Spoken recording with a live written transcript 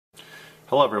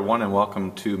Hello everyone and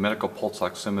welcome to Medical Pulse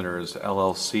Oximeter's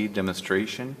LLC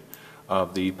demonstration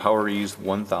of the PowerEase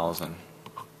 1000.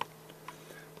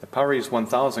 The PowerEase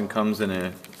 1000 comes in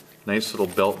a nice little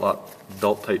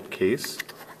belt type case.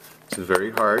 It's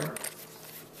very hard.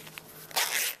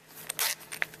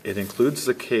 It includes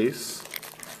the case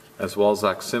as well as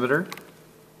the oximeter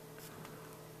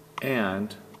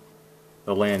and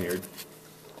the lanyard.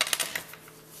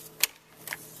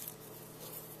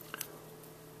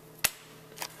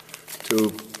 To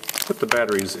put the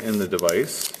batteries in the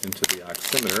device, into the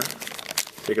oximeter,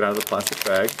 take it out of the plastic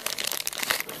bag,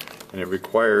 and it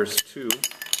requires two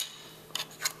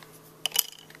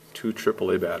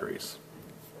AAA batteries.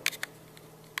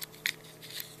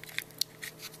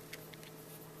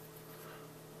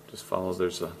 Just follows,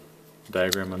 there's a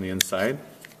diagram on the inside.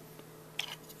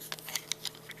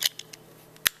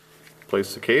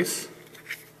 Place the case.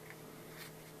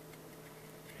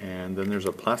 And then there's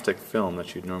a plastic film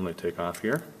that you'd normally take off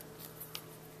here.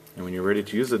 And when you're ready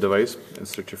to use the device,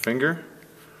 insert your finger,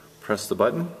 press the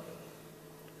button,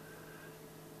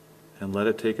 and let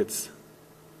it take its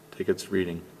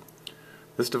reading.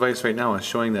 This device right now is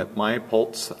showing that my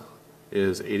pulse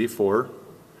is 84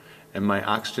 and my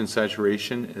oxygen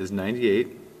saturation is 98.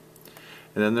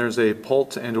 And then there's a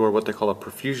pulse and or what they call a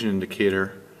perfusion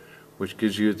indicator, which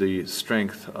gives you the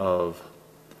strength of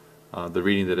the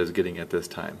reading that it's getting at this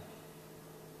time.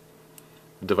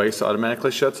 The device automatically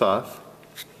shuts off.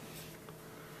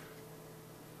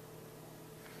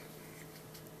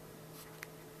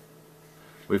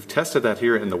 We've tested that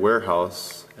here in the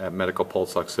warehouse at Medical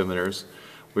Pulse Oximeters.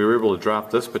 We were able to drop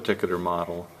this particular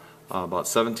model about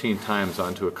 17 times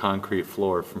onto a concrete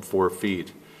floor from 4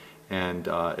 feet, and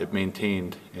it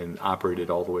maintained and operated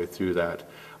all the way through that.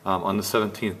 On the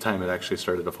 17th time it actually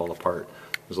started to fall apart.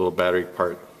 There's a little battery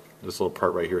part. This little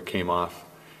part right here came off,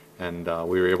 and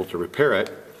we were able to repair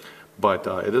it, but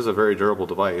it is a very durable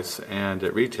device, and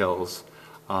it retails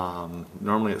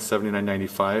normally at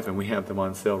 $79.95, and we have them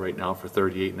on sale right now for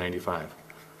 $38.95.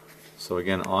 So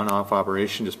again, on-off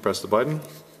operation, just press the button,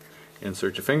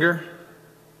 insert your finger,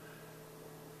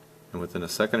 and within a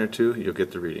second or two you'll get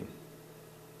the reading.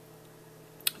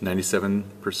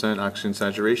 97% oxygen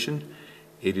saturation,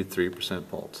 83%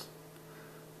 pulse.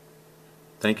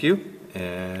 Thank you,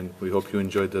 and we hope you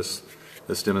enjoyed this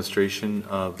demonstration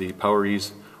of the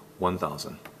PowerEase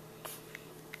 1000.